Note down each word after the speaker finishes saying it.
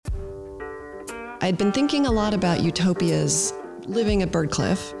I'd been thinking a lot about utopias living at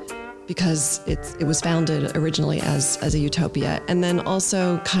Byrdcliffe because it was founded originally as a utopia, and then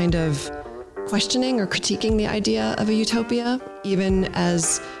also kind of questioning or critiquing the idea of a utopia, even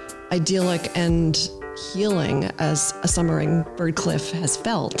as idyllic and healing as a summering Byrdcliffe has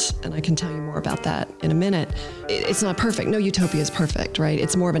felt. And I can tell you more about that in a minute. It's not perfect. No utopia is perfect, right?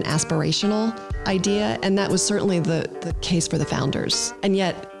 It's more of an aspirational idea, and that was certainly the case for the founders. And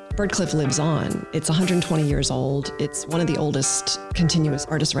yet, Byrdcliffe lives on. It's 120 years old. It's one of the oldest continuous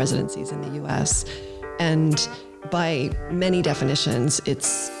artist residencies in the US. And by many definitions,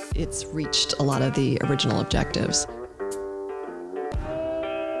 it's reached a lot of the original objectives.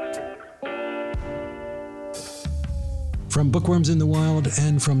 From Bookworms in the Wild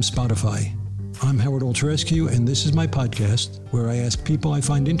and from Spotify, I'm Howard Alterescu, and this is my podcast where I ask people I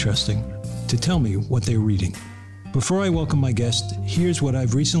find interesting to tell me what they're reading. Before I welcome my guest, here's what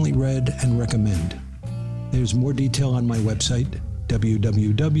I've recently read and recommend. There's more detail on my website,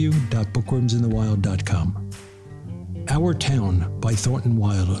 www.bookwormsinthewild.com. Our Town by Thornton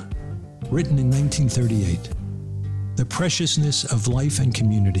Wilder, written in 1938. The preciousness of life and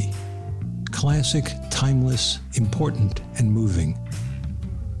community. Classic, timeless, important, and moving.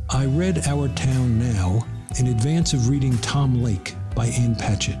 I read Our Town now in advance of reading Tom Lake by Ann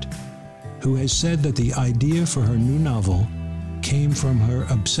Patchett, who has said that the idea for her new novel came from her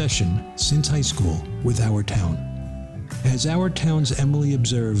obsession since high school with Our Town. As Our Town's Emily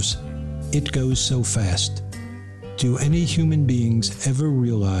observes, it goes so fast. Do any human beings ever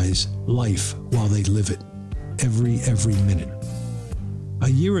realize life while they live it? Every minute. A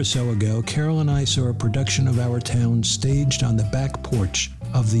year or so ago, Carol and I saw a production of Our Town staged on the back porch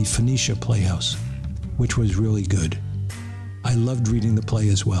of the Phoenicia Playhouse, which was really good. I loved reading the play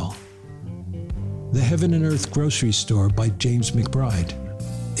as well. The Heaven and Earth Grocery Store by James McBride.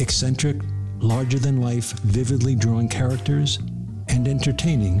 Eccentric, larger-than-life, vividly drawn characters, and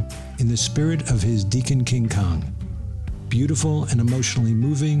entertaining in the spirit of his Deacon King Kong. Beautiful and emotionally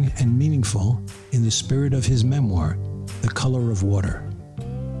moving and meaningful in the spirit of his memoir, The Color of Water.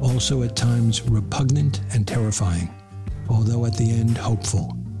 Also at times repugnant and terrifying, although at the end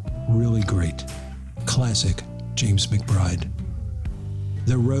hopeful. Really great. Classic James McBride.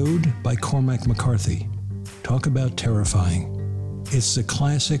 The Road by Cormac McCarthy. Talk about terrifying. It's the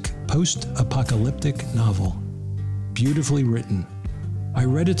classic post-apocalyptic novel. Beautifully written. I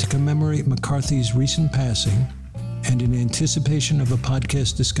read it to commemorate McCarthy's recent passing and in anticipation of a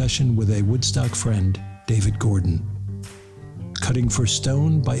podcast discussion with a Woodstock friend, David Gordon. Cutting for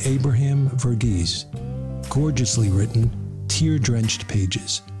Stone by Abraham Verghese. Gorgeously written, tear-drenched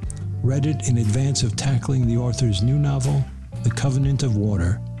pages. Read it in advance of tackling the author's new novel, The Covenant of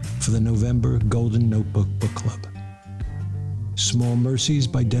Water, for the November Golden Notebook Book Club. Small Mercies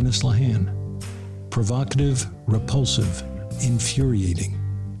by Dennis Lehane. Provocative, repulsive, infuriating.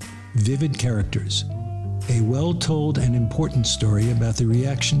 Vivid characters. A well-told and important story about the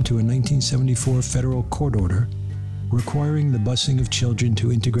reaction to a 1974 federal court order requiring the busing of children to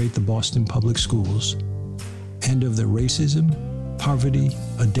integrate the Boston public schools, and of the racism, poverty,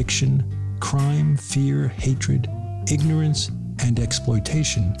 addiction, crime, fear, hatred, ignorance, and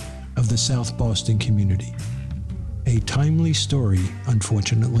exploitation of the South Boston community. A timely story,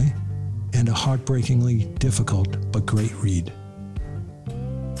 unfortunately, and a heartbreakingly difficult but great read.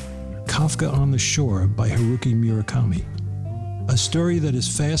 Kafka on the Shore by Haruki Murakami. A story that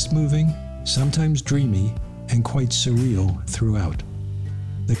is fast-moving, sometimes dreamy, and quite surreal throughout.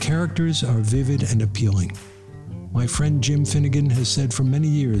 The characters are vivid and appealing. My friend Jim Finnegan has said for many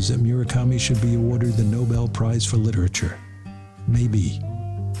years that Murakami should be awarded the Nobel Prize for Literature. Maybe.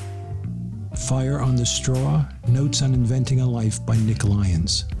 Fire on the Straw, Notes on Inventing a Life by Nick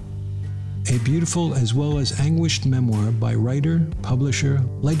Lyons. A beautiful as well as anguished memoir by writer, publisher,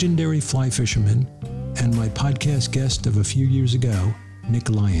 legendary fly fisherman, and my podcast guest of a few years ago, Nick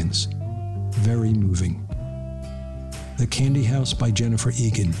Lyons. Very moving. The Candy House by Jennifer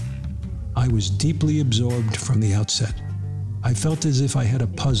Egan. I was deeply absorbed from the outset. I felt as if I had a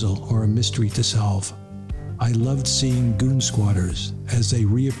puzzle or a mystery to solve. I loved seeing goon squatters as they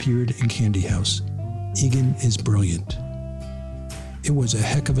reappeared in Candy House. Egan is brilliant. It was a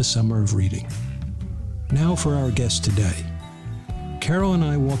heck of a summer of reading. Now for our guest today. Carol and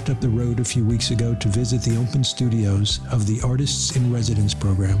I walked up the road a few weeks ago to visit the open studios of the Artists in Residence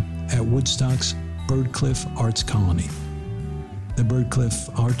program at Woodstock's Byrdcliffe Arts Colony. The Byrdcliffe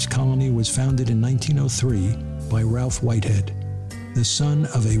Arts Colony was founded in 1903 by Ralph Whitehead, the son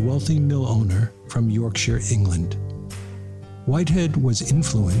of a wealthy mill owner from Yorkshire, England. Whitehead was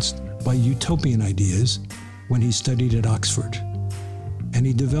influenced by utopian ideas when he studied at Oxford, and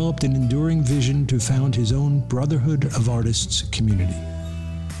he developed an enduring vision to found his own Brotherhood of Artists community.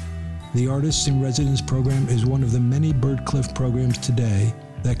 The Artists in Residence program is one of the many Byrdcliffe programs today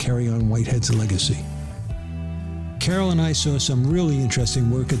that carry on Whitehead's legacy. Carol and I saw some really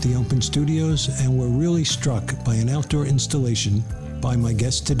interesting work at the Open Studios and were really struck by an outdoor installation by my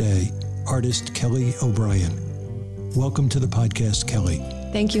guest today, artist Kelly O'Brien. Welcome to the podcast, Kelly.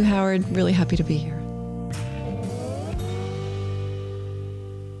 Thank you, Howard. Really happy to be here.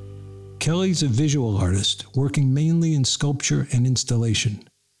 Kelly's a visual artist, working mainly in sculpture and installation.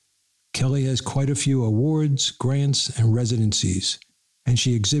 Kelly has quite a few awards, grants, and residencies, and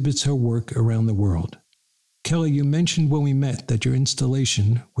she exhibits her work around the world. Kelly, you mentioned when we met that your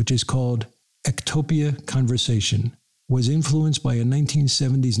installation, which is called Ecotopia Conversation, was influenced by a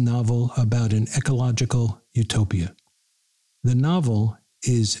 1970s novel about an ecological utopia. The novel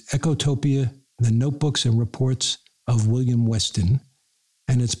is Ecotopia, The Notebooks and Reports of William Weston,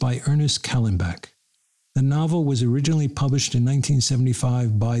 and it's by Ernest Callenbac. The novel was originally published in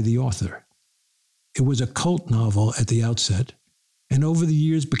 1975 by the author. It was a cult novel at the outset, and over the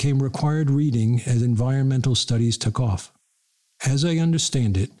years became required reading as environmental studies took off. As I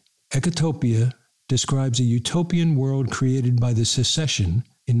understand it, Ecotopia describes a utopian world created by the secession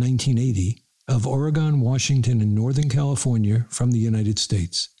in 1980 of Oregon, Washington, and Northern California from the United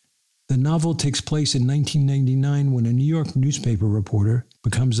States. The novel takes place in 1999 when a New York newspaper reporter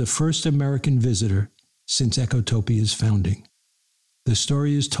becomes the first American visitor since Ecotopia's founding. The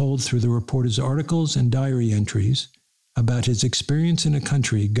story is told through the reporter's articles and diary entries about his experience in a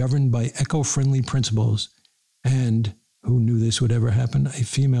country governed by eco-friendly principles and, who knew this would ever happen, a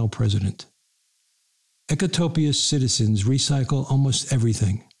female president. Ecotopia's citizens recycle almost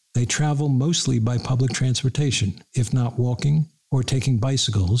everything. They travel mostly by public transportation, if not walking or taking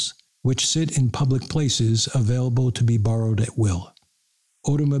bicycles, which sit in public places available to be borrowed at will.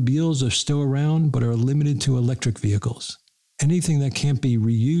 Automobiles are still around but are limited to electric vehicles. Anything that can't be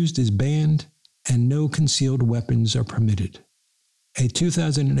reused is banned, and no concealed weapons are permitted. A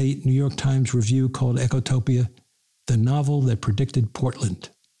 2008 New York Times review called Ecotopia the novel that predicted Portland.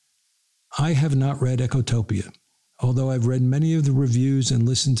 I have not read Ecotopia, although I've read many of the reviews and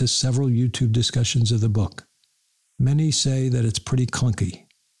listened to several YouTube discussions of the book. Many say that it's pretty clunky.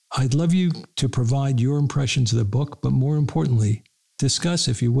 I'd love you to provide your impressions of the book, but more importantly, discuss,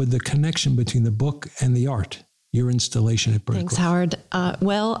 if you would, the connection between the book and the art, your installation at Byrdcliffe. Thanks, Howard.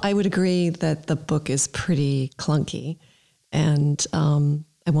 Well, I would agree that the book is pretty clunky, and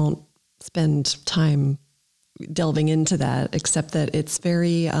I won't spend time delving into that, except that it's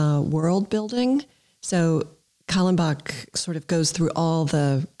very world building. So Callenbac sort of goes through all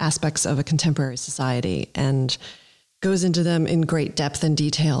the aspects of a contemporary society and goes into them in great depth and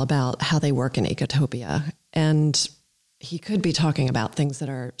detail about how they work in Ecotopia. And he could be talking about things that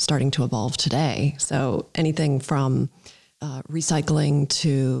are starting to evolve today. So anything from recycling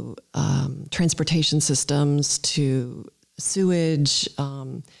to transportation systems to sewage,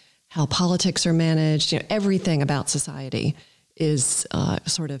 how politics are managed, everything about society is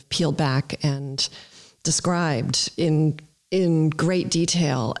sort of peeled back and described in great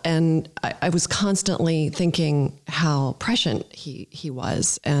detail. And I was constantly thinking how prescient he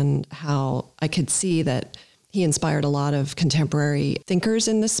was, and how I could see that he inspired a lot of contemporary thinkers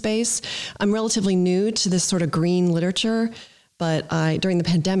in this space. I'm relatively new to this sort of green literature, but during the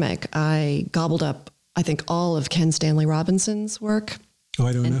pandemic, I gobbled up, I think, all of Ken Stanley Robinson's work. Oh,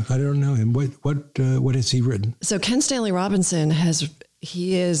 I don't know him. What has he written? So Ken Stanley Robinson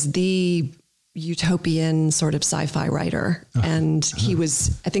he is the utopian sort of sci-fi writer. And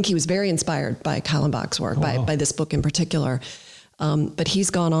I think he was very inspired by Callenbac's work, by this book in particular. But he's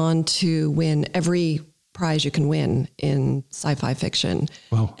gone on to win every prize you can win in sci-fi fiction.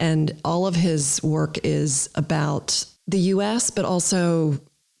 Wow. And all of his work is about the US, but also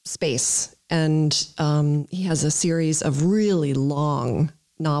space. And he has a series of really long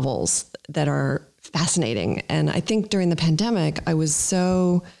novels that are fascinating. And I think during the pandemic, I was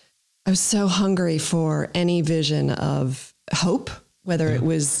so hungry for any vision of hope, whether it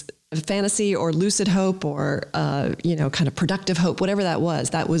was fantasy or lucid hope or, kind of productive hope, whatever that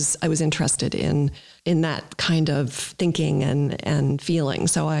was. I was interested in that kind of thinking and feeling.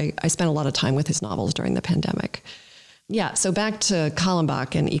 So I spent a lot of time with his novels during the pandemic. Yeah. So back to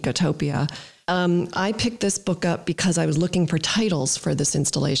Callenbac and Ecotopia. I picked this book up because I was looking for titles for this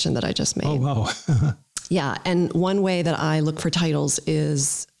installation that I just made. Oh, wow. Yeah. And one way that I look for titles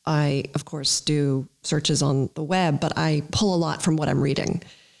is I, of course, do searches on the web, but I pull a lot from what I'm reading.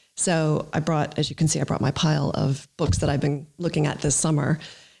 So as you can see, I brought my pile of books that I've been looking at this summer.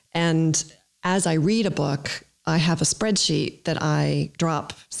 And as I read a book, I have a spreadsheet that I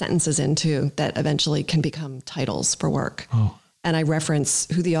drop sentences into that eventually can become titles for work. Oh. And I reference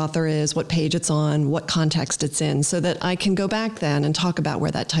who the author is, what page it's on, what context it's in, so that I can go back then and talk about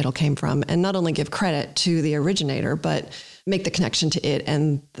where that title came from and not only give credit to the originator, but make the connection to it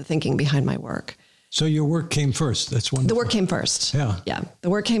and the thinking behind my work. So your work came first. That's wonderful. The work came first. Yeah. Yeah. The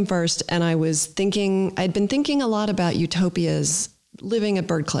work came first. And I'd been thinking a lot about utopias living at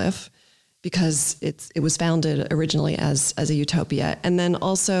Byrdcliffe, because it was founded originally as a utopia, and then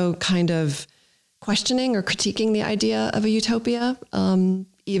also kind of questioning or critiquing the idea of a utopia,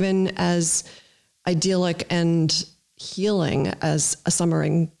 even as idyllic and healing as a summer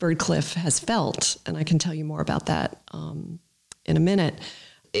in Byrdcliffe has felt. And I can tell you more about that in a minute.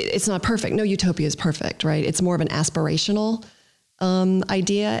 It's not perfect. No utopia is perfect, right? It's more of an aspirational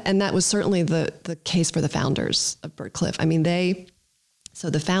idea. And that was certainly the case for the founders of Byrdcliffe. I mean, so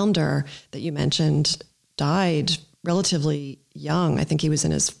the founder that you mentioned died relatively young. I think he was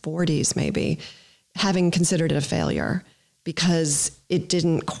in his 40s maybe, having considered it a failure because it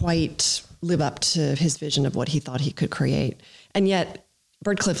didn't quite live up to his vision of what he thought he could create. And yet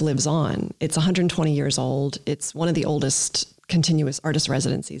Byrdcliffe lives on. It's 120 years old. It's one of the oldest continuous artist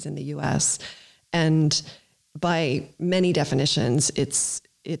residencies in the US. And by many definitions, it's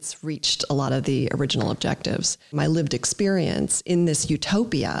reached a lot of the original objectives. My lived experience in this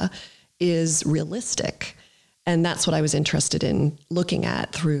utopia is realistic. And that's what I was interested in looking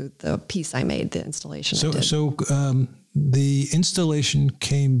at through the piece I made, the installation I did. So the installation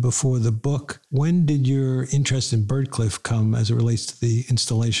came before the book. When did your interest in Byrdcliffe come as it relates to the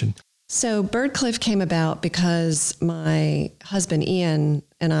installation? So Byrdcliffe came about because my husband, Ian,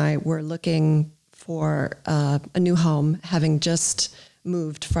 and I were looking for a new home, having just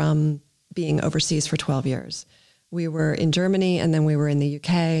moved from being overseas for 12 years. We were in Germany and then we were in the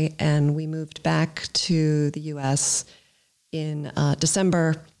UK, and we moved back to the US in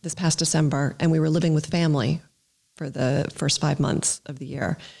this past December, and we were living with family for the first 5 months of the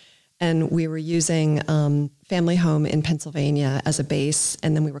year. And we were using family home in Pennsylvania as a base,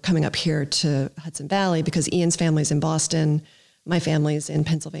 and then we were coming up here to Hudson Valley because Ian's family's in Boston, my family's in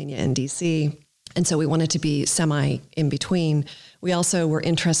Pennsylvania and DC. And so we wanted to be semi in between. We also were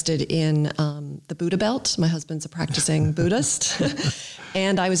interested in the Buddha belt. My husband's a practicing Buddhist.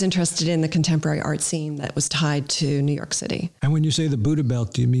 And I was interested in the contemporary art scene that was tied to New York City. And when you say the Buddha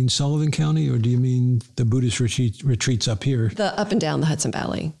belt, do you mean Sullivan County or do you mean the Buddhist retreats up here? The up and down the Hudson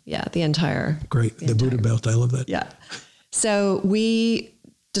Valley. Yeah, the entire. Great. The Buddha belt. I love that. Yeah. So we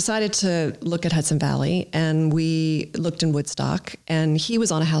decided to look at Hudson Valley, and we looked in Woodstock, and he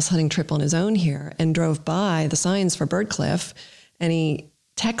was on a house hunting trip on his own here and drove by the signs for Byrdcliffe, and he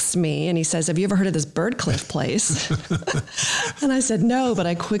texts me and he says, "Have you ever heard of this Byrdcliffe place?" And I said, "No," but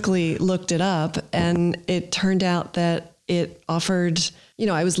I quickly looked it up, and it turned out that it offered,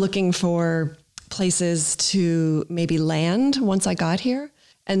 I was looking for places to maybe land once I got here.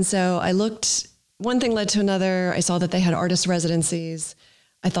 And so I looked, one thing led to another. I saw that they had artist residencies.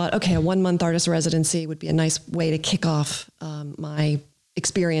 I thought, okay, a 1-month artist residency would be a nice way to kick off my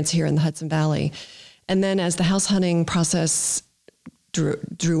experience here in the Hudson Valley. And then as the house hunting process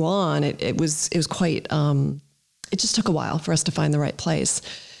drew on, it was quite, it just took a while for us to find the right place.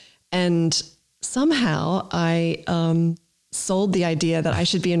 And somehow I sold the idea that I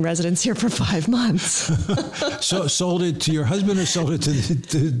should be in residence here for 5 months. So sold it to your husband or sold it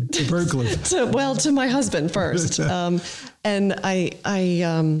to Byrdcliffe? To my husband first. And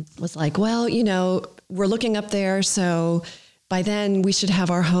I was like, well, we're looking up there, so by then we should have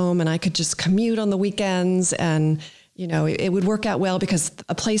our home and I could just commute on the weekends, and, it would work out well because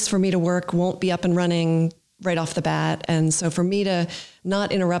a place for me to work won't be up and running right off the bat. And so for me to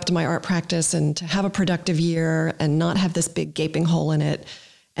not interrupt my art practice and to have a productive year and not have this big gaping hole in it,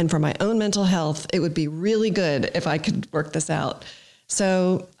 and for my own mental health, it would be really good if I could work this out.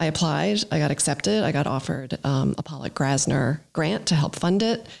 So I applied, I got accepted, I got offered a Pollock Grasner grant to help fund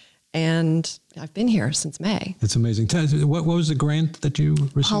it. And I've been here since May. That's amazing. What was the grant that you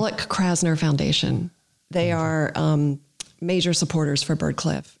received? Pollock Grasner Foundation. They are major supporters for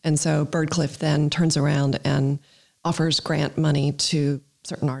Byrdcliffe. And so Byrdcliffe then turns around and offers grant money to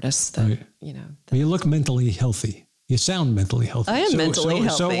certain artists that, right. Well, you look mentally healthy. You sound mentally healthy. I am mentally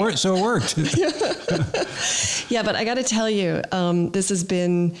healthy. So it worked. Yeah, but I got to tell you, this has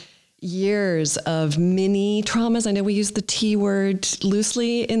been years of mini traumas. I know we use the T word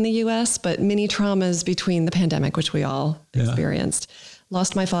loosely in the US, but mini traumas between the pandemic, which we all experienced.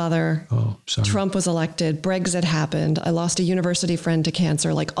 Lost my father. Oh, sorry. Trump was elected. Brexit happened. I lost a university friend to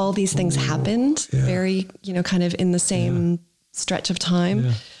cancer. Like all these things happened very, kind of in the same stretch of time.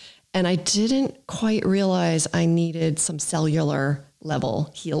 Yeah. And I didn't quite realize I needed some cellular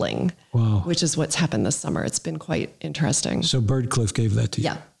level healing, which is what's happened this summer. It's been quite interesting. So Byrdcliffe gave that to you?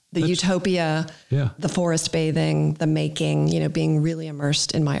 Yeah. The utopia, the forest bathing, the making, being really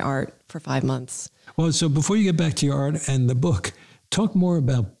immersed in my art for 5 months. Well, so before you get back to your art and the book, talk more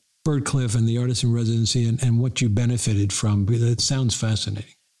about Byrdcliffe and the artist in residency and what you benefited from. It sounds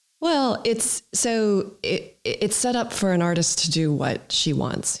fascinating. Well, it's set up for an artist to do what he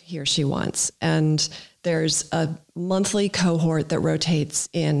or she wants. And there's a monthly cohort that rotates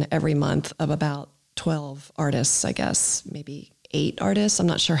in every month of about 12 artists, I guess, maybe 8 artists. I'm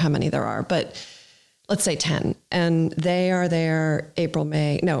not sure how many there are, but let's say 10. And they are there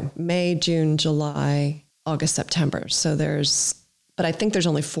May, June, July, August, September. So but I think there's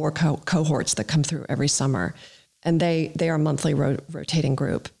only 4 cohorts that come through every summer. And they are a monthly rotating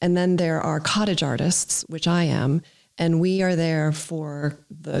group. And then there are cottage artists, which I am, and we are there for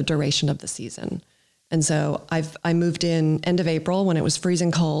the duration of the season. And so I moved in end of April when it was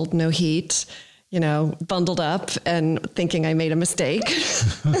freezing cold, no heat, bundled up and thinking I made a mistake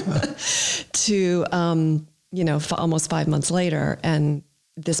to, almost 5 months later. And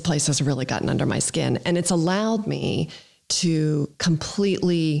this place has really gotten under my skin. And it's allowed me to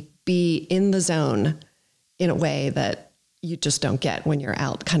completely be in the zone in a way that you just don't get when you're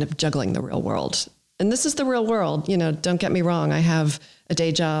out kind of juggling the real world. And this is the real world. Don't get me wrong. I have a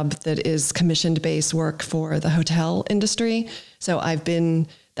day job that is commissioned-based work for the hotel industry. So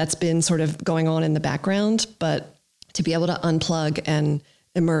that's been sort of going on in the background, but to be able to unplug and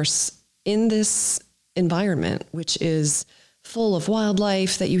immerse in this environment, which is full of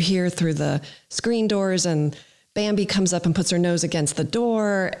wildlife that you hear through the screen doors, and Bambi comes up and puts her nose against the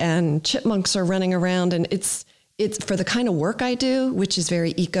door, and chipmunks are running around. And it's for the kind of work I do, which is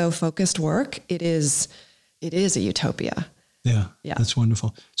very eco-focused work. It is a utopia. Yeah. That's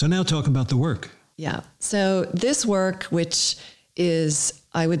wonderful. So now talk about the work. Yeah. So this work, which is,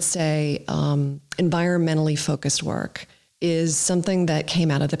 I would say, environmentally focused work, is something that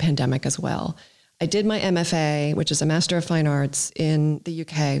came out of the pandemic as well. I did my MFA, which is a Master of Fine Arts, in the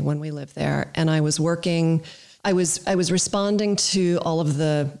UK when we lived there. And I was working... I was responding to all of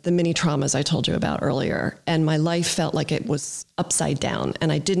the mini traumas I told you about earlier, and my life felt like it was upside down,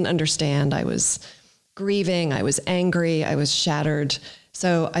 and I didn't understand. I was grieving, I was angry, I was shattered.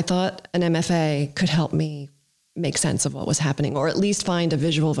 So I thought an MFA could help me make sense of what was happening, or at least find a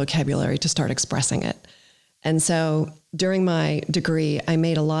visual vocabulary to start expressing it. And so during my degree, I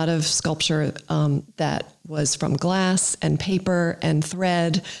made a lot of sculpture that was from glass and paper and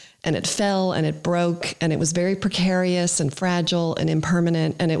thread, and it fell and it broke, and it was very precarious and fragile and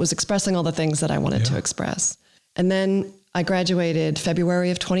impermanent, and it was expressing all the things that I wanted to express. And then I graduated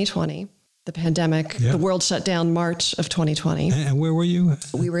February of 2020, the pandemic, the world shut down March of 2020. And where were you?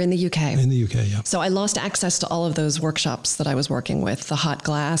 We were in the UK. In the UK, yeah. So I lost access to all of those workshops that I was working with, the hot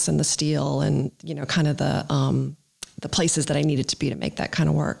glass and the steel and, kind of the places that I needed to be to make that kind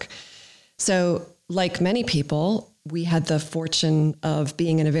of work. So like many people, we had the fortune of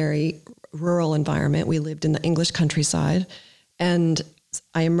being in a very rural environment. We lived in the English countryside, and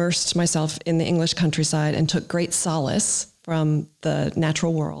I immersed myself in the English countryside and took great solace from the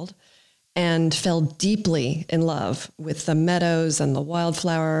natural world and fell deeply in love with the meadows and the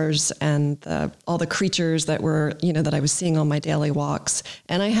wildflowers and all the creatures that were, that I was seeing on my daily walks.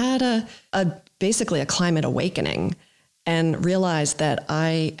 And I had basically a climate awakening, and realized that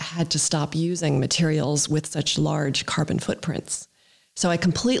I had to stop using materials with such large carbon footprints. So I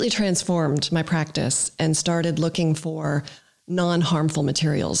completely transformed my practice and started looking for non-harmful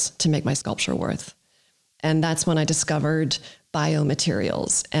materials to make my sculpture worth. And that's when I discovered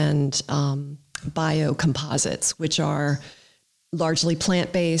biomaterials and biocomposites, which are largely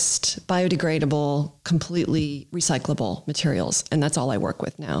plant-based, biodegradable, completely recyclable materials. And that's all I work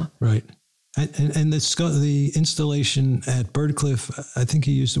with now. Right. And the installation at Byrdcliffe, I think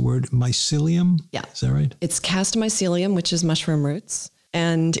you used the word mycelium. Yeah. Is that right? It's cast mycelium, which is mushroom roots.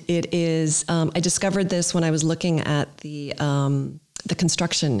 And it is, I discovered this when I was looking at the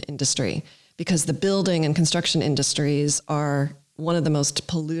construction industry, because the building and construction industries are one of the most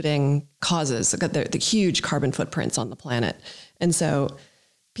polluting causes. The huge carbon footprints on the planet. And so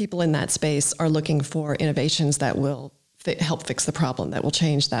people in that space are looking for innovations that will help fix the problem, that will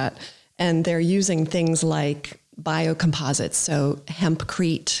change that. And they're using things like biocomposites, so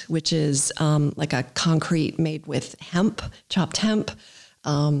hempcrete, which is like a concrete made with hemp, chopped hemp.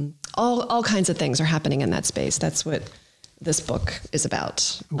 All kinds of things are happening in that space. That's what this book is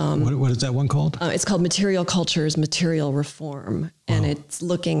about. What is that one called? It's called Material Cultures, Material Reform. And it's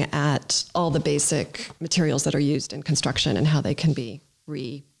looking at all the basic materials that are used in construction and how they can be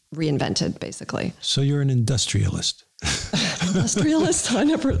reinvented, basically. So you're an industrialist. Industrialist? I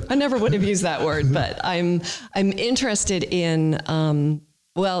never would have used that word, but I'm interested in,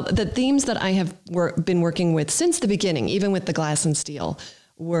 the themes that I have been working with since the beginning, even with the glass and steel,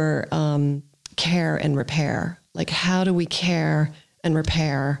 were care and repair. Like, how do we care and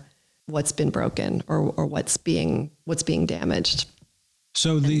repair what's been broken or what's being damaged?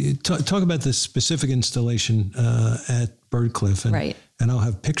 So talk about the specific installation at Byrdcliffe, and I'll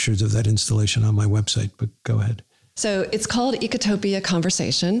have pictures of that installation on my website, but go ahead. So it's called Ecotopia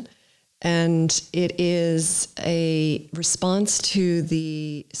Conversation, and it is a response to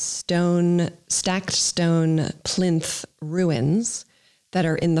the stacked stone plinth ruins that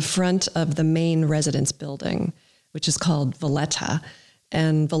are in the front of the main residence building, which is called Valletta.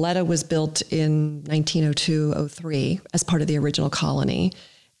 And Valletta was built in 1902-03 as part of the original colony.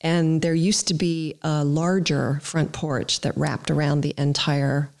 And there used to be a larger front porch that wrapped around the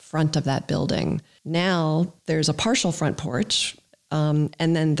entire front of that building. Now there's a partial front porch, and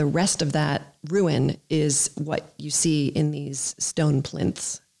then the rest of that ruin is what you see in these stone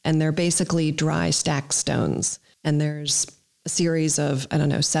plinths. And they're basically dry stacked stones. And there's a series of,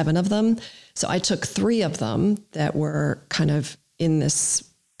 7 of them. So I took 3 of them that were kind of in this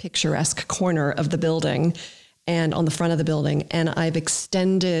picturesque corner of the building and on the front of the building. And I've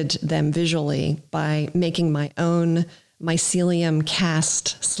extended them visually by making my own mycelium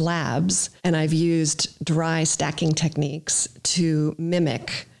cast slabs. And I've used dry stacking techniques to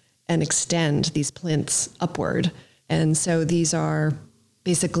mimic and extend these plinths upward. And so these are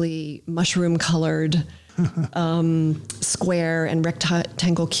basically mushroom colored square and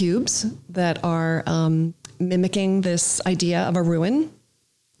rectangle cubes that are mimicking this idea of a ruin.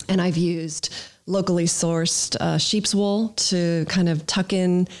 And I've used locally sourced sheep's wool to kind of tuck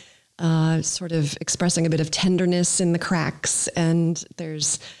in, sort of expressing a bit of tenderness in the cracks. And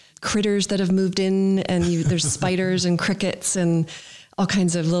there's critters that have moved in, and there's spiders and crickets and all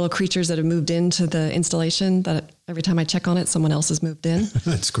kinds of little creatures that have moved into the installation that every time I check on it, someone else has moved in.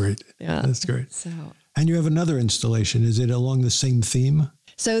 That's great. Yeah. That's great. So, and you have another installation. Is it along the same theme?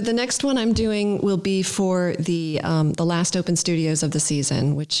 So the next one I'm doing will be for the last open studios of the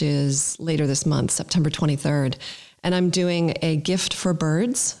season, which is later this month, September 23rd. And I'm doing A Gift for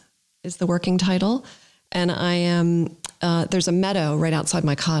Birds is the working title. And I am, there's a meadow right outside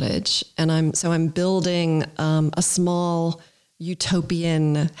my cottage. And I'm building a small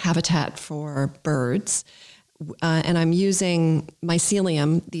utopian habitat for birds. And I'm using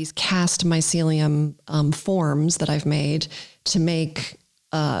mycelium, these cast mycelium forms that I've made to make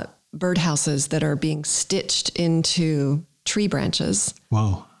birdhouses that are being stitched into tree branches.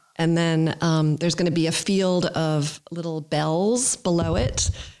 Wow. And then there's going to be a field of little bells below it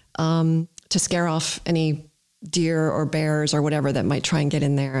to scare off any deer or bears or whatever that might try and get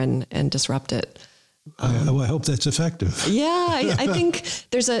in there and disrupt it. I hope that's effective. Yeah, I think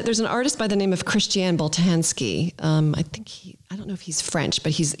there's an artist by the name of Christian Boltanski. I don't know if he's French,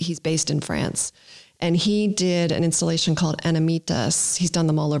 but he's based in France. And he did an installation called Anamitas. He's done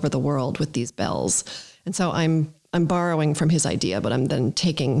them all over the world with these bells. And so I'm borrowing from his idea, but I'm then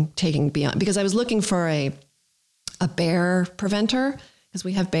taking beyond, because I was looking for a bear preventer, because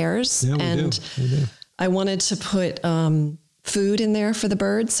we have bears. Yeah, we do. I wanted to put food in there for the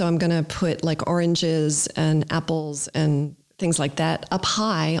birds. So I'm going to put like oranges and apples and things like that up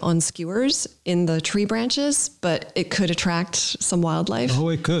high on skewers in the tree branches, but it could attract some wildlife. Oh,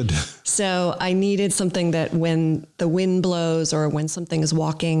 it could. So I needed something that when the wind blows or when something is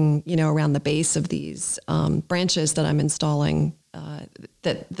walking, around the base of these branches that I'm installing,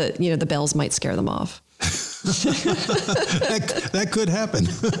 that the bells might scare them off. that could happen.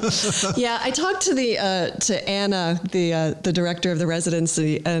 Yeah, I talked to Anna, the director of the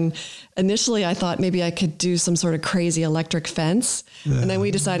residency, and initially I thought maybe I could do some sort of crazy electric fence, and then we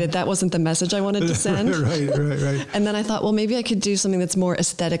decided that wasn't the message I wanted to send. Right. And then I thought, well, maybe I could do something that's more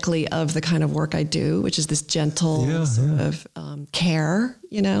aesthetically of the kind of work I do, which is this gentle sort of care,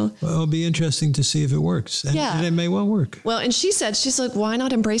 Well, it'll be interesting to see if it works. And it may well work. Well, and she's like, why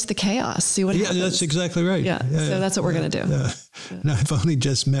not embrace the chaos? See what happens. Yeah, that's exactly right. Yeah. So that's what we're going to do. Yeah. Now, I've only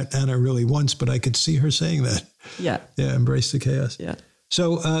just met Anna really once, but I could see her saying that. Yeah. Yeah. Embrace the chaos. Yeah.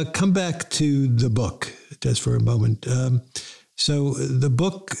 So come back to the book just for a moment. So the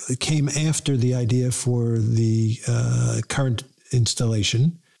book came after the idea for the current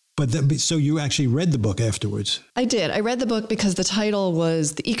installation. So you actually read the book afterwards? I did. I read the book because the title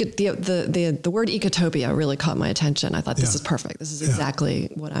was the word Ecotopia really caught my attention. I thought this is perfect. This is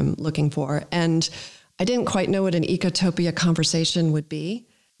exactly what I'm looking for. And I didn't quite know what an Ecotopia conversation would be.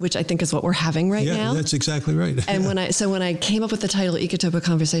 which I think is what we're having right now. Yeah, that's exactly right. And when I came up with the title Ecotopia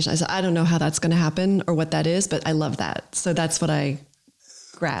Conversation, I said, I don't know how that's going to happen or what that is, but I love that. So that's what I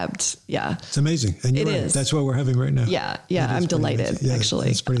grabbed. Yeah. It's amazing. And you're right. Is. That's what we're having right now. Yeah. Yeah. I'm delighted, actually.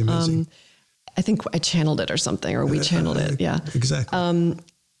 It's pretty amazing. I think I channeled it or something, or we channeled it. Yeah. Exactly.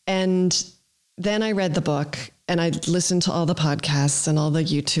 And then I read the book and I listened to all the podcasts and all the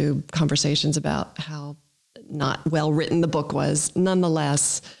YouTube conversations about how not well written the book was.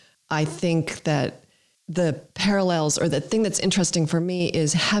 Nonetheless, I think that the parallels, or the thing that's interesting for me,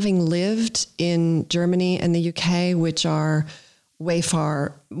 is having lived in Germany and the UK, which are way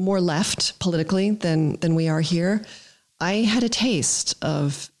far more left politically than we are here. I had a taste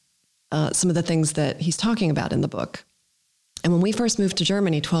of some of the things that he's talking about in the book. And when we first moved to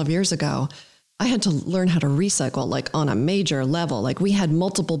Germany 12 years ago, I had to learn how to recycle, like on a major level. Like we had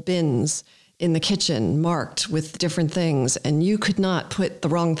multiple bins in the kitchen marked with different things, and you could not put the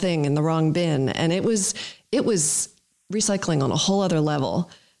wrong thing in the wrong bin. And it was recycling on a whole other level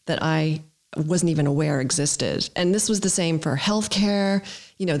that I wasn't even aware existed. And this was the same for healthcare.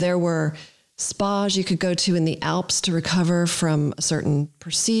 You know, there were spas you could go to in the Alps to recover from a certain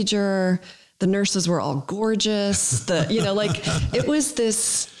procedure. The nurses were all gorgeous. It was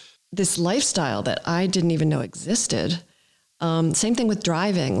this lifestyle that I didn't even know existed. Same thing with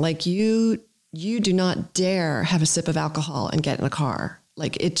driving. Like you do not dare have a sip of alcohol and get in a car.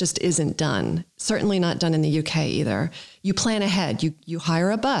 Like it just isn't done. Certainly not done in the UK either. You plan ahead. You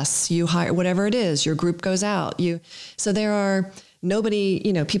hire a bus. You hire whatever it is. Your group goes out. So there are nobody.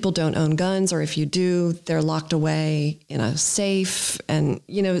 People don't own guns, or if you do, they're locked away in a safe, and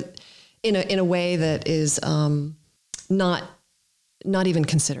in a way that is not even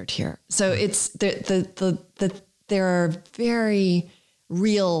considered here. So it's there are very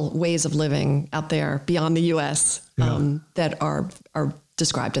real ways of living out there beyond the U.S. That are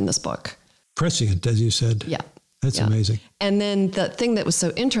described in this book. Prescient, as you said. Yeah. That's amazing. And then the thing that was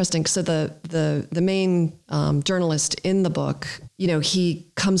so interesting, so the main journalist in the book, he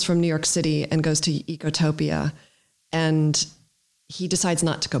comes from New York City and goes to Ecotopia, and he decides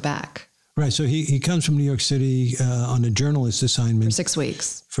not to go back. Right. So he comes from New York City on a journalist assignment. For 6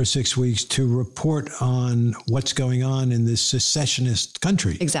 weeks. For 6 weeks to report on what's going on in this secessionist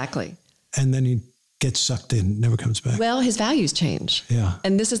country. Exactly. And then he gets sucked in, never comes back. Well, his values change. Yeah.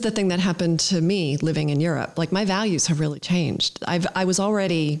 And this is the thing that happened to me living in Europe. Like my values have really changed. I was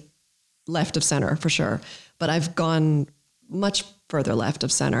already left of center for sure, but I've gone much further left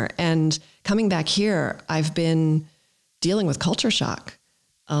of center. And coming back here, I've been dealing with culture shock.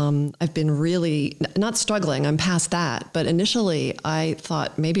 I've been really not struggling. I'm past that. But initially I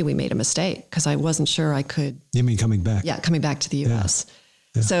thought maybe we made a mistake because I wasn't sure I could. You mean coming back? Yeah. Coming back to the US. Yeah.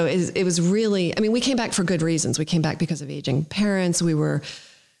 Yeah. So it was really, we came back for good reasons. We came back because of aging parents. We were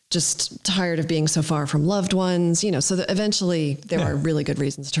just tired of being so far from loved ones, so that eventually there are really good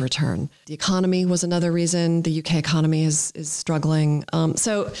reasons to return. The economy was another reason. The UK economy is struggling.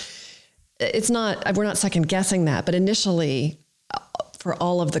 So we're not second guessing that, but initially for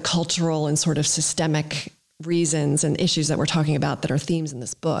all of the cultural and sort of systemic reasons and issues that we're talking about that are themes in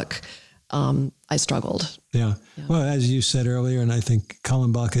this book, I struggled. Yeah. Well, as you said earlier, and I think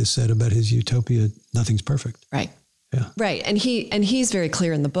Callenbac has said about his utopia, nothing's perfect. Right. Yeah. Right. And he's very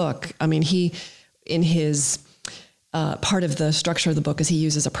clear in the book. He, in his part of the structure of the book is he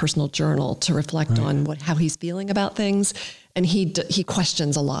uses a personal journal to reflect on how he's feeling about things. And he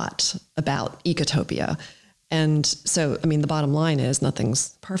questions a lot about Ecotopia. And so, the bottom line is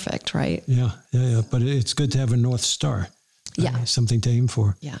nothing's perfect, right? Yeah. But it's good to have a North Star. Yeah. Something to aim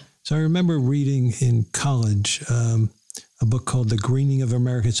for. Yeah. So I remember reading in college a book called The Greening of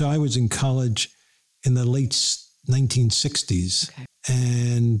America. So I was in college in the late 1960s. Okay.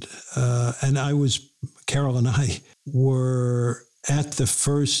 And Carol and I were at the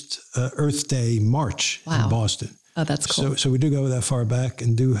first Earth Day March in Boston. Oh, that's cool. So we do go that far back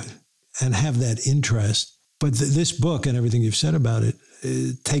and have that interest. But this book and everything you've said about it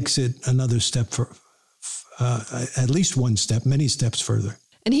takes it another step for at least one step, many steps further.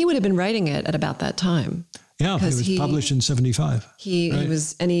 And he would have been writing it at about that time. Yeah, it was published in 1975. He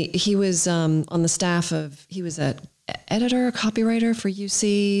was on the staff of, he was an editor, copywriter for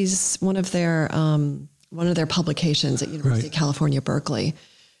UC's, one of their publications at University of California, Berkeley.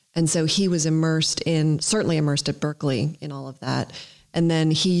 And so he was certainly immersed at Berkeley in all of that. And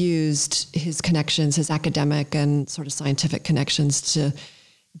then he used his connections, his academic and sort of scientific connections to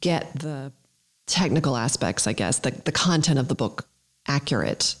get the technical aspects, I guess, the content of the book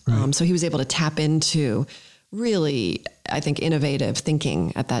accurate. Right. So he was able to tap into really, I think, innovative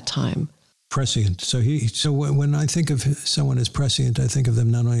thinking at that time. Prescient. So when I think of someone as prescient, I think of them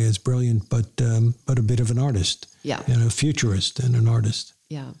not only as brilliant, but a bit of an artist. Yeah. Futurist and an artist.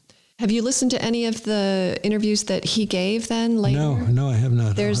 Yeah. Have you listened to any of the interviews that he gave then later? No, I have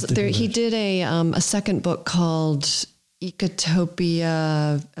not. He did a second book called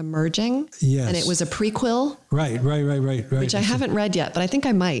Ecotopia Emerging. Yes. And it was a prequel. Right. Which I haven't read yet, but I think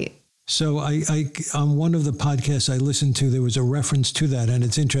I might. So I on one of the podcasts I listened to, there was a reference to that. And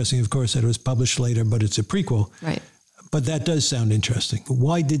it's interesting, of course, that it was published later, but it's a prequel. Right. But that does sound interesting.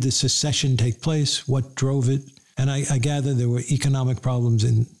 Why did the secession take place? What drove it? And I gather there were economic problems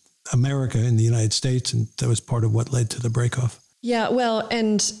in America, in the United States, and that was part of what led to the breakoff. Yeah, well,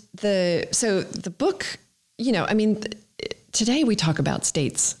 and the book, today we talk about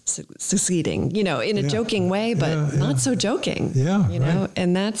states seceding, in a joking way, but not so joking. Yeah, right.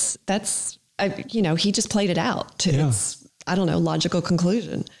 And that's he just played it out to its, logical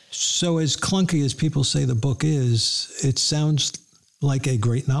conclusion. So as clunky as people say the book is, it sounds like a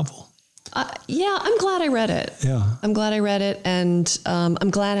great novel. Yeah, I'm glad I read it. Yeah. I'm glad I read it. And I'm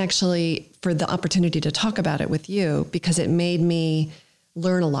glad actually for the opportunity to talk about it with you, because it made me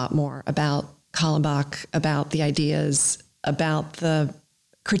learn a lot more about Callenbac, about the ideas, about the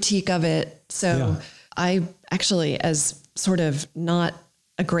critique of it. So I actually, as sort of not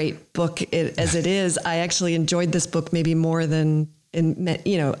a great book as it is, I actually enjoyed this book maybe more than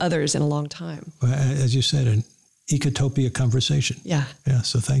others in a long time. Well, as you said, an Ecotopia Conversation. Yeah. Yeah.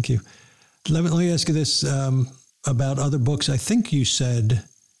 So thank you. Let me ask you this about other books. I think you said,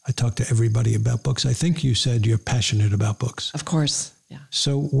 I talk to everybody about books. I think you said you're passionate about books. Of course. Yeah.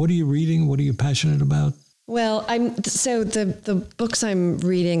 So what are you reading? What are you passionate about? Well, the books I'm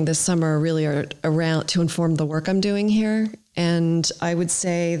reading this summer really are around to inform the work I'm doing here. And I would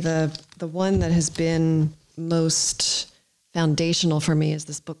say the one that has been most foundational for me is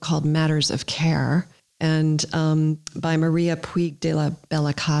this book called Matters of Care, and by Maria Puig de la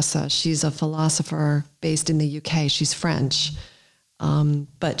Bella Casa. She's a philosopher based in the UK. She's French,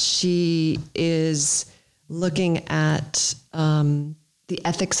 but she is looking at the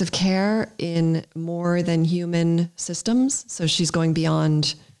ethics of care in more than human systems. So she's going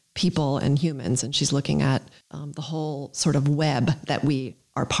beyond people and humans, and she's looking at the whole sort of web that we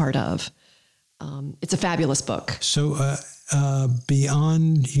are part of. It's a fabulous book. So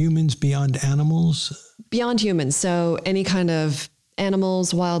beyond humans, beyond animals? Beyond humans. So any kind of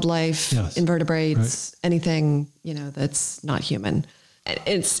animals, wildlife, invertebrates, anything, that's not human.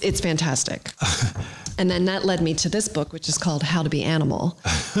 It's fantastic. And then that led me to this book, which is called How to Be Animal.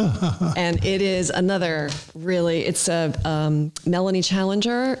 And it is another it's Melanie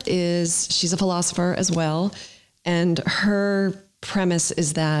Challenger she's a philosopher as well. And her premise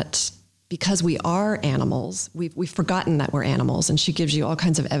is that because we are animals, we've forgotten that we're animals. And she gives you all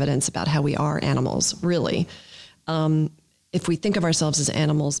kinds of evidence about how we are animals, really. If we think of ourselves as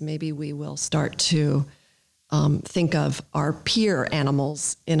animals, maybe we will start to think of our peer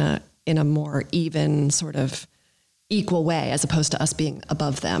animals in a more even, sort of equal way, as opposed to us being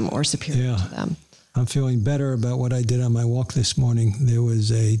above them or superior to them. I'm feeling better about what I did on my walk this morning. There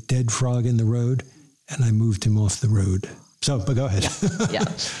was a dead frog in the road, and I moved him off the road. So, but go ahead. Yeah.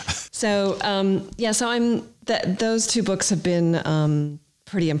 So, those two books have been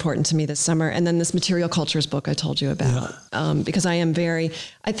pretty important to me this summer. And then this material cultures book I told you about, because I am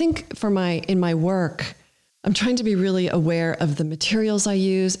I think in my work, I'm trying to be really aware of the materials I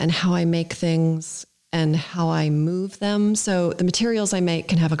use and how I make things and how I move them. So the materials I make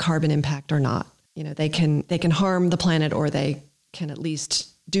can have a carbon impact or not. They can harm the planet, or they can at least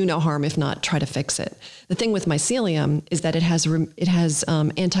do no harm, if not try to fix it. The thing with mycelium is that it has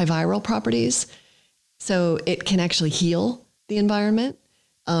antiviral properties. So it can actually heal the environment.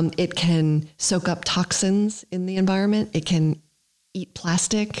 It can soak up toxins in the environment. It can eat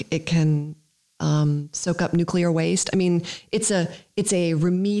plastic. It can soak up nuclear waste. I mean, it's a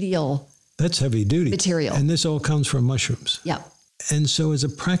remedial. That's heavy duty material. And this all comes from mushrooms. Yeah. And so as a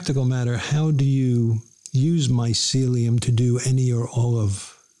practical matter, how do you use mycelium to do any or all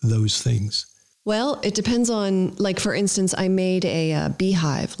of those things? Well, it depends on, for instance, I made a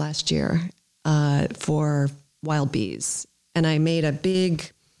beehive last year for wild bees. And I made a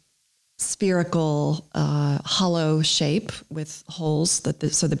big spherical hollow shape with holes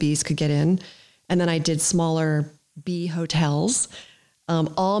so the bees could get in. And then I did smaller bee hotels,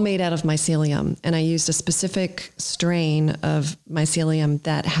 all made out of mycelium. And I used a specific strain of mycelium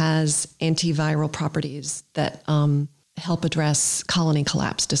that has antiviral properties that help address colony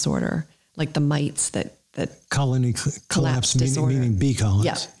collapse disorder, like the mites that colony collapse meaning bee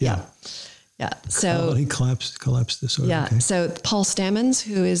colonies. Yeah. Yeah. So he collapsed disorder. Yeah. Okay. So Paul Stammons,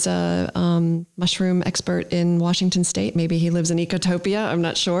 who is a mushroom expert in Washington State, maybe he lives in Ecotopia, I'm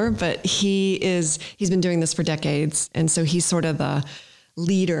not sure, but he's been doing this for decades. And so he's sort of the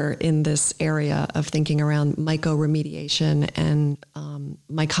leader in this area of thinking around mycoremediation and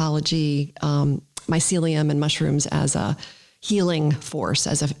mycology, mycelium and mushrooms as a healing force,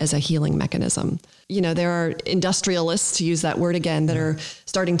 as a healing mechanism. There are industrialists, to use that word again, that are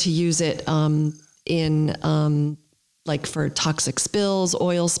starting to use it in like for toxic spills,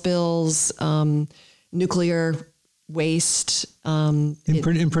 oil spills, nuclear waste.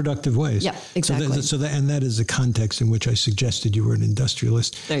 In productive ways. Yeah, exactly. And that is the context in which I suggested you were an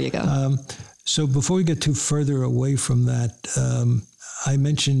industrialist. There you go. So before we get too further away from that, I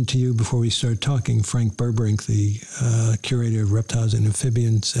mentioned to you before we started talking, Frank Burbrink, the curator of reptiles and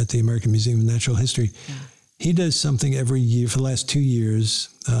amphibians at the American Museum of Natural History. Yeah. He does something every year for the last 2 years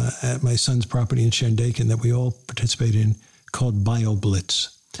at my son's property in Shandaken that we all participate in, called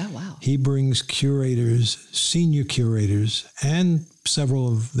BioBlitz. Oh, wow. He brings curators, senior curators, and several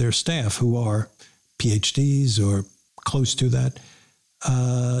of their staff who are PhDs or close to that,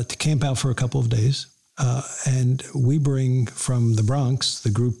 to camp out for a couple of days. And we bring from the Bronx, the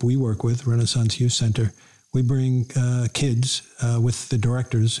group we work with, Renaissance Youth Center, we bring kids with the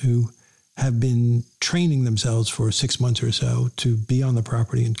directors who have been training themselves for 6 months or so to be on the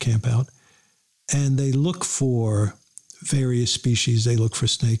property and camp out. And they look for various species. They look for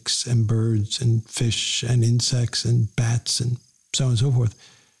snakes and birds and fish and insects and bats and so on and so forth.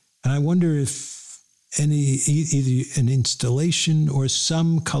 And I wonder if either an installation or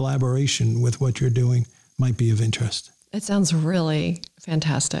some collaboration with what you're doing might be of interest. It sounds really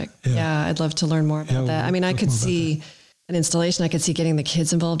fantastic. Yeah, I'd love to learn more about that. I mean, I could see an installation. I could see getting the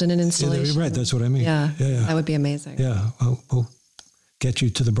kids involved in an installation. Yeah, right, that's what I mean. Yeah, that would be amazing. Yeah, we'll get you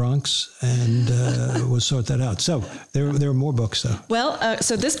to the Bronx and we'll sort that out. So there are more books, though. Well,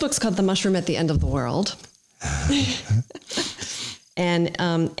 so this book's called The Mushroom at the End of the World. And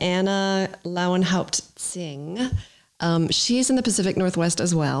Anna Lauenhaupt Singh, she's in the Pacific Northwest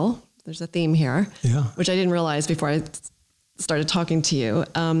as well. There's a theme here, which I didn't realize before I started talking to you.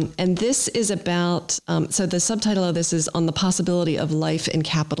 And this is about, so the subtitle of this is On the Possibility of Life in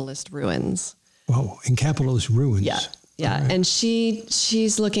Capitalist Ruins. Whoa, in capitalist ruins. Yeah. Right. And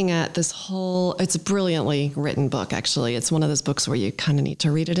she's looking at this whole, it's a brilliantly written book, actually. It's one of those books where you kind of need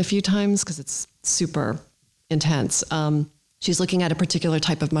to read it a few times because it's super intense. She's looking at a particular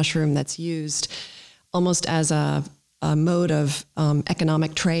type of mushroom that's used almost as a mode of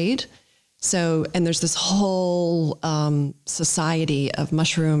economic trade. So, and there's this whole society of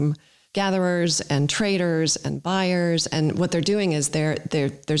mushroom gatherers and traders and buyers, and what they're doing is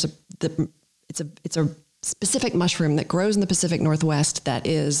it's a specific mushroom that grows in the Pacific Northwest that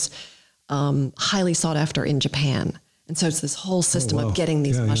is highly sought after in Japan, and so it's this whole system of getting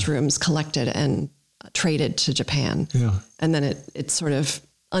these mushrooms collected and traded to Japan. Yeah. And then it sort of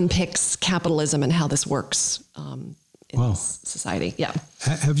unpicks capitalism and how this works in this society. Yeah.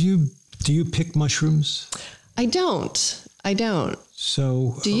 Do you pick mushrooms? I don't.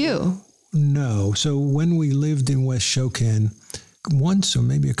 So do you? No. So when we lived in West Shokan, once or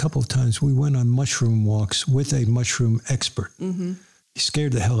maybe a couple of times, we went on mushroom walks with a mushroom expert. Mm-hmm. He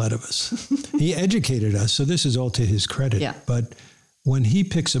scared the hell out of us. He educated us. So this is all to his credit. Yeah. But when he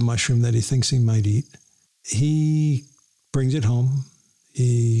picks a mushroom that he thinks he might eat, he brings it home,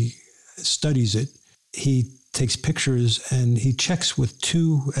 he studies it, he takes pictures, and he checks with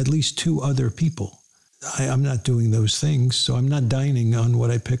at least two other people. I'm not doing those things, so I'm not dining on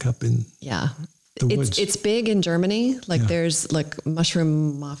what I pick up in the woods. It's big in Germany. Like there's like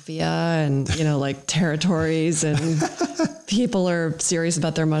mushroom mafia and, like territories, and people are serious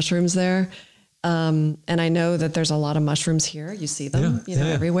about their mushrooms there. And I know that there's a lot of mushrooms here. You see them,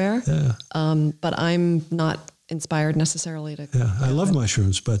 everywhere. Yeah. But I'm not inspired necessarily to. Yeah, I love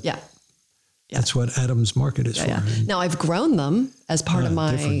mushrooms, but that's what Adam's Market is for. Yeah. Now I've grown them as part of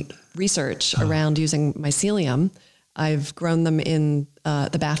my research around using mycelium. I've grown them in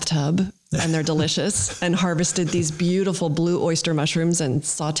the bathtub, and they're delicious. And harvested these beautiful blue oyster mushrooms and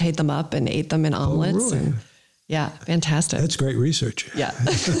sautéed them up and ate them in omelets. Oh, really? Yeah, fantastic. That's great research. Yeah.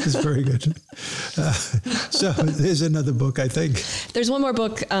 It's very good. So there's another book, I think. There's one more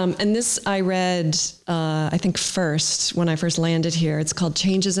book, and this I read, I think first, when I first landed here. It's called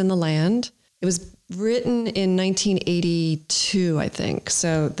Changes in the Land. It was written in 1982, I think.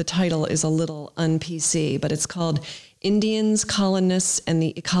 So the title is a little un-PC, but it's called Indians, Colonists, and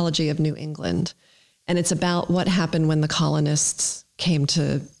the Ecology of New England. And it's about what happened when the colonists came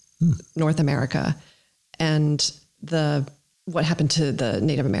to North America. And the what happened to the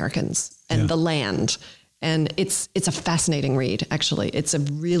Native Americans and the land. And it's a fascinating read, actually. It's a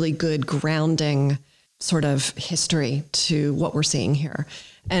really good grounding sort of history to what we're seeing here.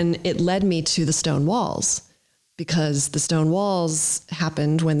 And it led me to the stone walls, because the stone walls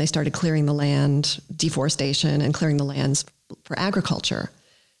happened when they started clearing the land, deforestation, and clearing the lands for agriculture.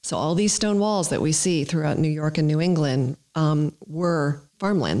 So all these stone walls that we see throughout New York and New England were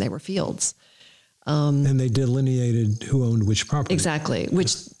farmland. They were fields. And they delineated who owned which property. Exactly,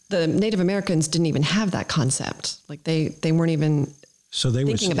 which the Native Americans didn't even have that concept. Like they weren't even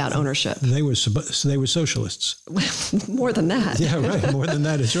thinking about ownership. They were socialists. More than that. Yeah, right. More than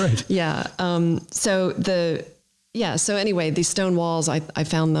that is right. Yeah. So anyway, these stone walls, I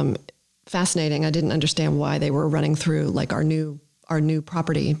found them fascinating. I didn't understand why they were running through like our new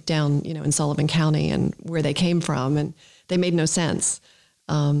property down, in Sullivan County, and where they came from, and they made no sense.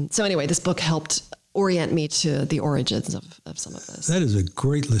 So anyway, this book helped orient me to the origins of some of this. That is a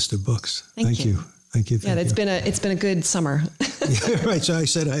great list of books. Thank you. Yeah, it's been a good summer. Yeah, right. So I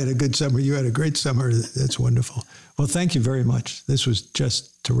said I had a good summer. You had a great summer. That's wonderful. Well, thank you very much. This was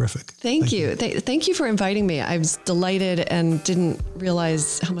just terrific. Thank you. Thank you for inviting me. I was delighted and didn't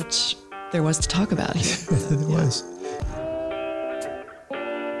realize how much there was to talk about here. It was.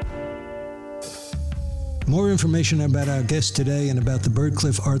 More information about our guest today and about the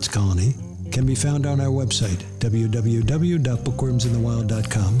Byrdcliffe Arts Colony can be found on our website,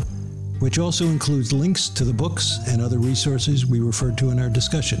 www.bookwormsinthewild.com, which also includes links to the books and other resources we referred to in our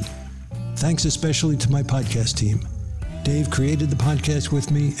discussion. Thanks especially to my podcast team. Dave created the podcast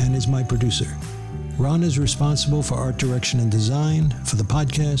with me and is my producer. Ron is responsible for art direction and design, for the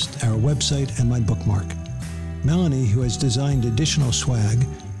podcast, our website, and my bookmark. Melanie, who has designed additional swag,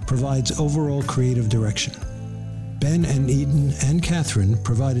 provides overall creative direction. Ben and Eden and Catherine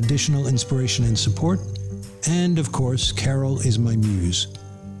provide additional inspiration and support. And of course, Carol is my muse.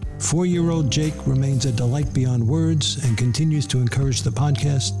 4-year-old Jake remains a delight beyond words and continues to encourage the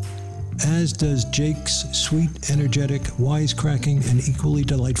podcast, as does Jake's sweet, energetic, wisecracking, and equally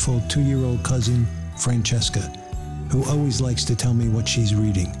delightful 2-year-old cousin, Francesca, who always likes to tell me what she's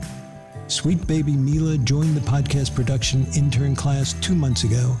reading. Sweet baby Mila joined the podcast production intern class 2 months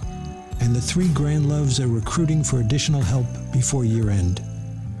ago, and the 3 Grandloves are recruiting for additional help before year end.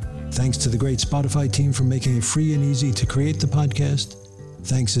 Thanks to the great Spotify team for making it free and easy to create the podcast.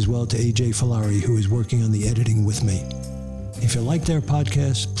 Thanks as well to AJ Falari, who is working on the editing with me. If you liked our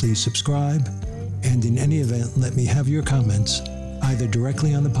podcast, please subscribe, and in any event, let me have your comments either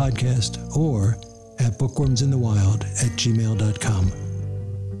directly on the podcast or at bookwormsinthewild@gmail.com.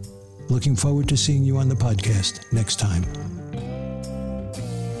 Looking forward to seeing you on the podcast next time.